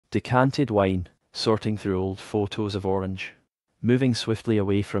Decanted wine, sorting through old photos of Orange. Moving swiftly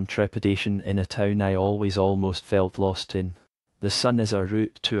away from trepidation in a town I always almost felt lost in. The sun is our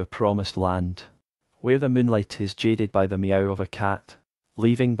route to a promised land, where the moonlight is jaded by the meow of a cat.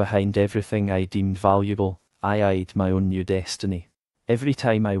 Leaving behind everything I deemed valuable, I eyed my own new destiny. Every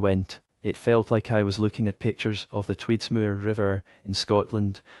time I went, it felt like I was looking at pictures of the Tweedsmuir River in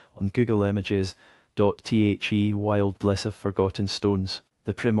Scotland on Google Images. The wild bliss of forgotten stones,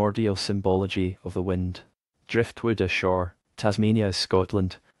 the primordial symbology of the wind. Driftwood ashore, Tasmania is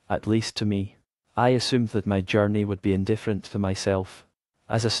Scotland, at least to me. I assumed that my journey would be indifferent to myself.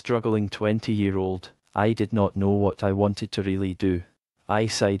 As a struggling 20-year-old, I did not know what I wanted to really do. I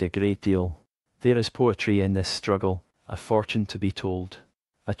sighed a great deal. There is poetry in this struggle, a fortune to be told,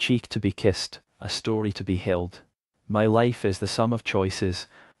 a cheek to be kissed, a story to be held. My life is the sum of choices,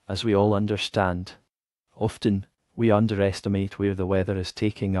 as we all understand. Often, we underestimate where the weather is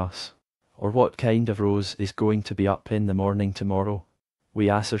taking us, or what kind of rose is going to be up in the morning tomorrow. We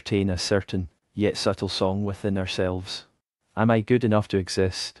ascertain a certain, yet subtle song within ourselves. Am I good enough to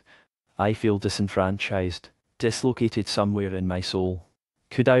exist? I feel disenfranchised, dislocated somewhere in my soul.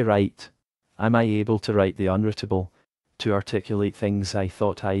 Could I write? Am I able to write the unwritable, to articulate things I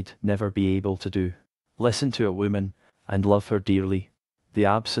thought I'd never be able to do? Listen to a woman, and love her dearly. The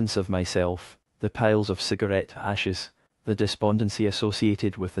absence of myself, the piles of cigarette ashes, the despondency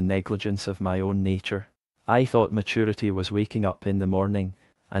associated with the negligence of my own nature. I thought maturity was waking up in the morning,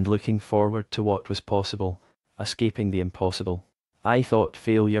 and looking forward to what was possible, escaping the impossible. I thought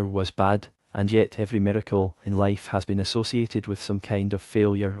failure was bad, and yet every miracle in life has been associated with some kind of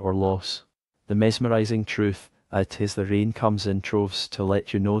failure or loss. The mesmerizing truth, it is the rain comes in troves to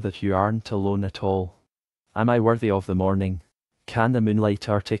let you know that you aren't alone at all. Am I worthy of the morning? Can the moonlight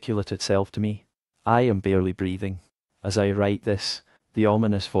articulate itself to me? I am barely breathing. As I write this, the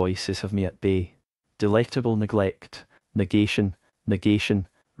ominous voices have me at bay. Delectable neglect, negation,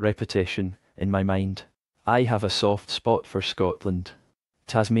 repetition, in my mind. I have a soft spot for Scotland.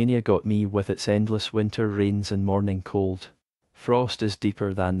 Tasmania got me with its endless winter rains and morning cold. Frost is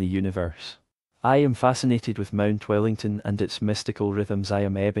deeper than the universe. I am fascinated with Mount Wellington and its mystical rhythms. I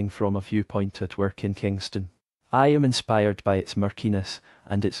am ebbing from a viewpoint at work in Kingston. I am inspired by its murkiness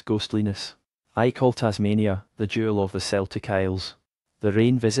and its ghostliness. I call Tasmania the jewel of the Celtic Isles. The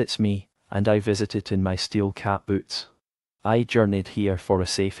rain visits me, and I visit it in my steel cap boots. I journeyed here for a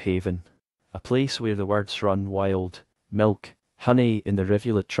safe haven, a place where the words run wild, milk, honey in the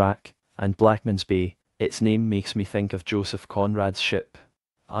rivulet track, and Blackman's Bay. Its name makes me think of Joseph Conrad's ship.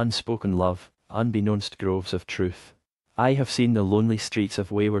 Unspoken love, unbeknownst groves of truth. I have seen the lonely streets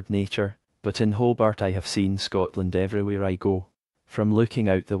of wayward nature, but in Hobart I have seen Scotland everywhere I go. From looking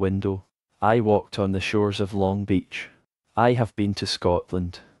out the window, I walked on the shores of Long Beach. I have been to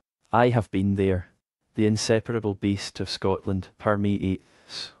Scotland. I have been there. The inseparable beast of Scotland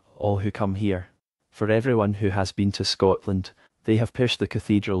permeates all who come here. For everyone who has been to Scotland, they have pierced the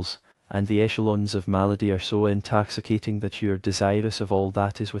cathedrals, and the echelons of melody are so intoxicating that you are desirous of all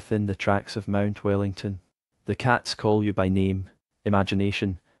that is within the tracks of Mount Wellington. The cats call you by name,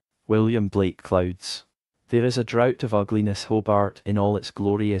 imagination, William Blake Clouds. There is a drought of ugliness. Hobart in all its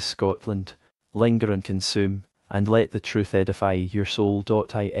glory is Scotland. Linger and consume, and let the truth edify your soul.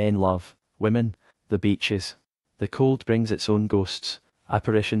 In love, women, the beaches. The cold brings its own ghosts,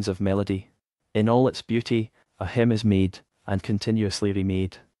 apparitions of melody. In all its beauty, a hymn is made, and continuously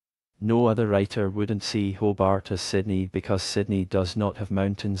remade. No other writer wouldn't see Hobart as Sydney, because Sydney does not have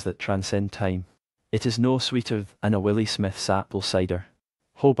mountains that transcend time. It is no sweeter than a Willie Smith's apple cider.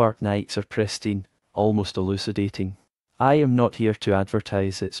 Hobart nights are pristine, almost elucidating. I am not here to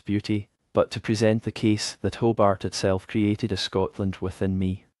advertise its beauty, but to present the case that Hobart itself created a Scotland within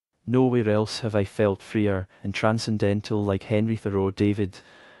me. Nowhere else have I felt freer and transcendental like Henry Thoreau. David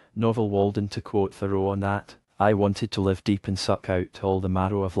Novel Walden, to quote Thoreau on that, I wanted to live deep and suck out all the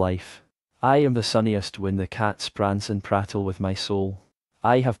marrow of life. I am the sunniest when the cats prance and prattle with my soul.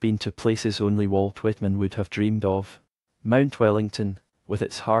 I have been to places only Walt Whitman would have dreamed of. Mount Wellington, with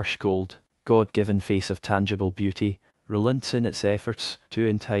its harsh cold, God-given face of tangible beauty, relents in its efforts to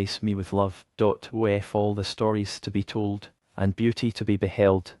entice me with love. With all the stories to be told, and beauty to be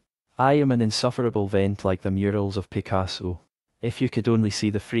beheld. I am an insufferable vent like the murals of Picasso. If you could only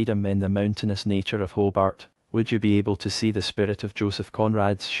see the freedom in the mountainous nature of Hobart, would you be able to see the spirit of Joseph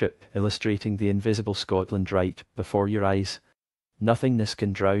Conrad's ship illustrating the invisible Scotland right before your eyes? Nothingness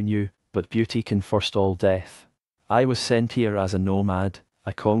can drown you, but beauty can forestall death. I was sent here as a nomad,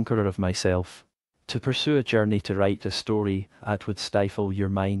 a conqueror of myself, to pursue a journey to write a story that would stifle your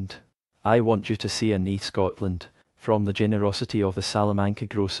mind. I want you to see a new Scotland, From the generosity of the Salamanca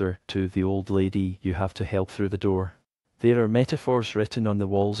grocer to the old lady you have to help through the door. There are metaphors written on the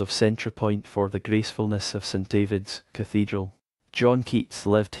walls of Centrepoint for the gracefulness of St. David's Cathedral. John Keats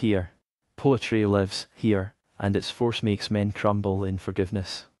lived here. Poetry lives here, and its force makes men crumble in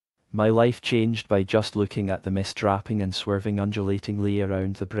forgiveness. My life changed by just looking at the mist wrapping and swerving undulatingly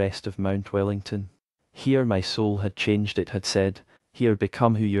around the breast of Mount Wellington. Here my soul had changed, it had said, here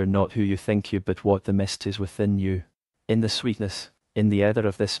become who you're not who you think you but what the mist is within you. In the sweetness, in the ether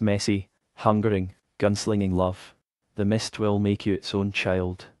of this messy, hungering, gunslinging love, the mist will make you its own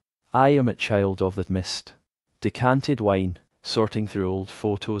child. I am a child of that mist. Decanted wine, sorting through old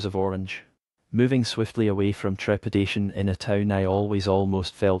photos of orange. Moving swiftly away from trepidation in a town I always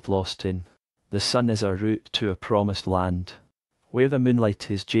almost felt lost in. The sun is a route to a promised land, where the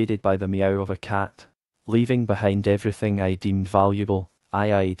moonlight is jaded by the meow of a cat. Leaving behind everything I deemed valuable,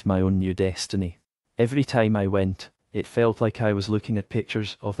 I eyed my own new destiny. Every time I went, it felt like I was looking at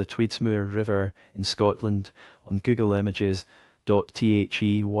pictures of the Tweedsmuir River in Scotland on Google Images.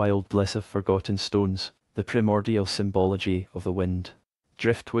 The wild bliss of forgotten stones, the primordial symbology of the wind.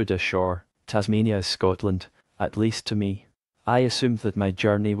 Driftwood ashore, Tasmania is Scotland, at least to me. I assumed that my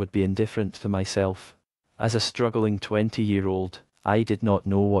journey would be indifferent to myself. As a struggling 20-year-old, I did not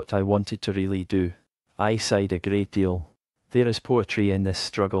know what I wanted to really do. I sighed a great deal. There is poetry in this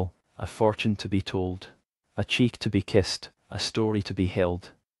struggle, a fortune to be told, a cheek to be kissed, a story to be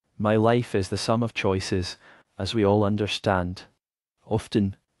held. My life is the sum of choices, as we all understand.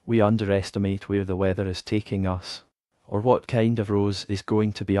 Often, we underestimate where the weather is taking us, or what kind of rose is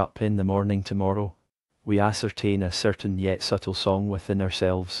going to be up in the morning tomorrow. We ascertain a certain yet subtle song within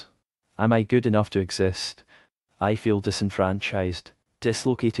ourselves. Am I good enough to exist? I feel disenfranchised,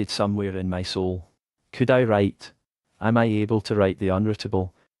 dislocated somewhere in my soul. Could I write? Am I able to write the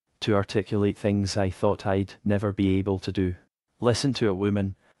unwritable, to articulate things I thought I'd never be able to do? Listen to a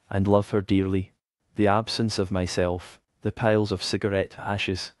woman, and love her dearly. The absence of myself, the piles of cigarette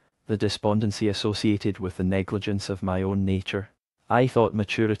ashes, the despondency associated with the negligence of my own nature. I thought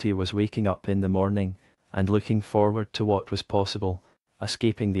maturity was waking up in the morning, and looking forward to what was possible,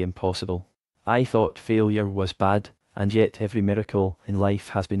 escaping the impossible. I thought failure was bad, and yet every miracle in life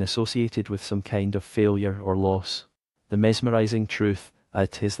has been associated with some kind of failure or loss. The mesmerizing truth,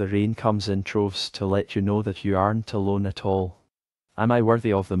 it is the rain comes in troves to let you know that you aren't alone at all. Am I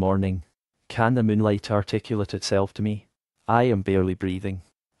worthy of the morning? Can the moonlight articulate itself to me? I am barely breathing.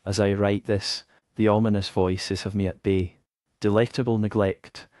 As I write this, the ominous voices have me at bay. Delectable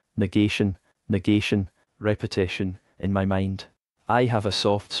neglect, negation, repetition, in my mind. I have a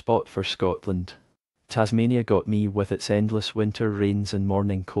soft spot for Scotland. Tasmania got me with its endless winter rains and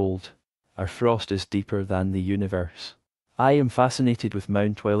morning cold. Our frost is deeper than the universe. I am fascinated with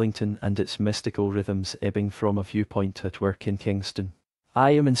Mount Wellington and its mystical rhythms ebbing from a viewpoint at work in Kingston.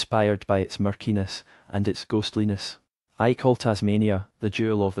 I am inspired by its murkiness and its ghostliness. I call Tasmania the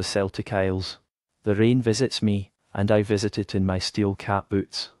jewel of the Celtic Isles. The rain visits me, and I visit it in my steel cap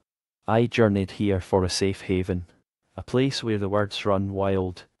boots. I journeyed here for a safe haven, a place where the words run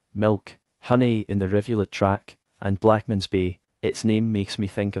wild, milk, honey in the rivulet track, and Blackman's Bay. Its name makes me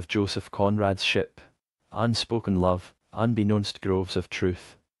think of Joseph Conrad's ship. Unspoken love, unbeknownst groves of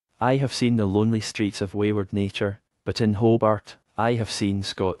truth. I have seen the lonely streets of wayward nature, but in Hobart, I have seen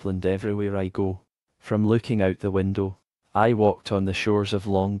Scotland everywhere I go. From looking out the window, I walked on the shores of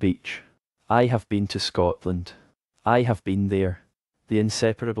Long Beach. I have been to Scotland. I have been there. The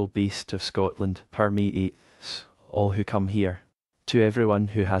inseparable beast of Scotland permeates all who come here. To everyone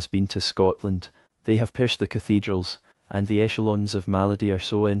who has been to Scotland, they have pierced the cathedrals, and the echelons of melody are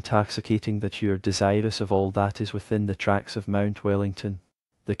so intoxicating that you are desirous of all that is within the tracks of Mount Wellington.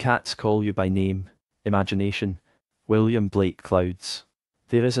 The cats call you by name, imagination, William Blake Clouds.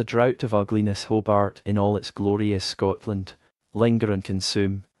 There is a drought of ugliness. Hobart in all its glory is Scotland. Linger and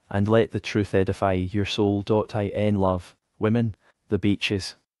consume, and let the truth edify your soul. In love, women, the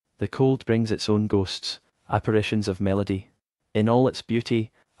beaches. The cold brings its own ghosts, apparitions of melody. In all its beauty,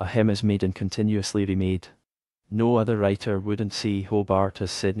 a hymn is made and continuously remade. No other writer wouldn't see Hobart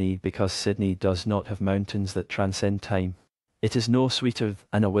as Sydney because Sydney does not have mountains that transcend time. It is no sweeter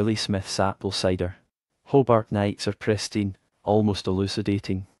than a Willie Smith's apple cider. Hobart nights are pristine, almost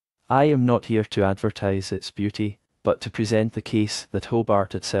elucidating. I am not here to advertise its beauty, but to present the case that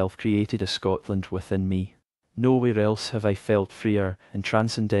Hobart itself created a Scotland within me. Nowhere else have I felt freer and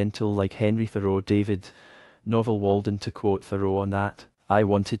transcendental like Henry Thoreau. David Novel Walden, to quote Thoreau on that, I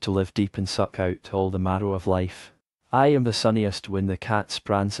wanted to live deep and suck out all the marrow of life. I am the sunniest when the cats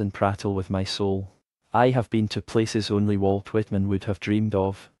prance and prattle with my soul. I have been to places only Walt Whitman would have dreamed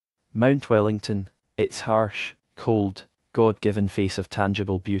of. Mount Wellington, its harsh, Cold, God-given face of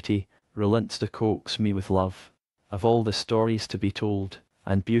tangible beauty, relents to coax me with love. Of all the stories to be told,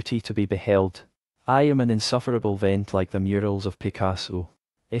 and beauty to be beheld, I am an insufferable vent like the murals of Picasso.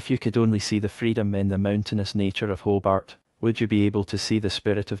 If you could only see the freedom in the mountainous nature of Hobart, would you be able to see the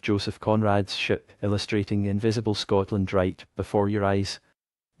spirit of Joseph Conrad's ship illustrating invisible Scotland right before your eyes?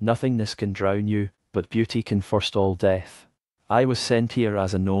 Nothingness can drown you, but beauty can forestall death. I was sent here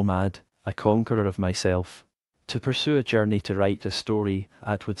as a nomad, a conqueror of myself, to pursue a journey to write a story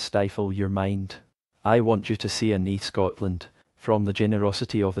that would stifle your mind. I want you to see a new Scotland, from the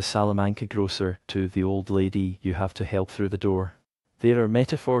generosity of the Salamanca grocer to the old lady you have to help through the door. There are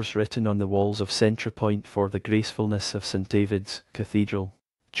metaphors written on the walls of Centrepoint for the gracefulness of St. David's Cathedral.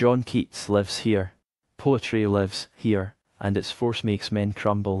 John Keats lives here. Poetry lives here, and its force makes men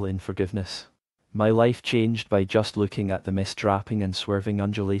crumble in forgiveness. My life changed by just looking at the mist wrapping and swerving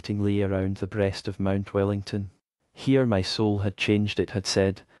undulatingly around the breast of Mount Wellington. Here my soul had changed, it had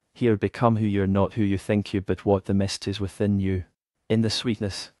said, here become who you're not who you think you but what the mist is within you. In the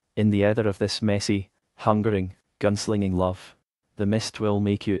sweetness, in the ether of this messy, hungering, gunslinging love, the mist will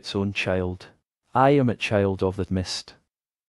make you its own child. I am a child of that mist.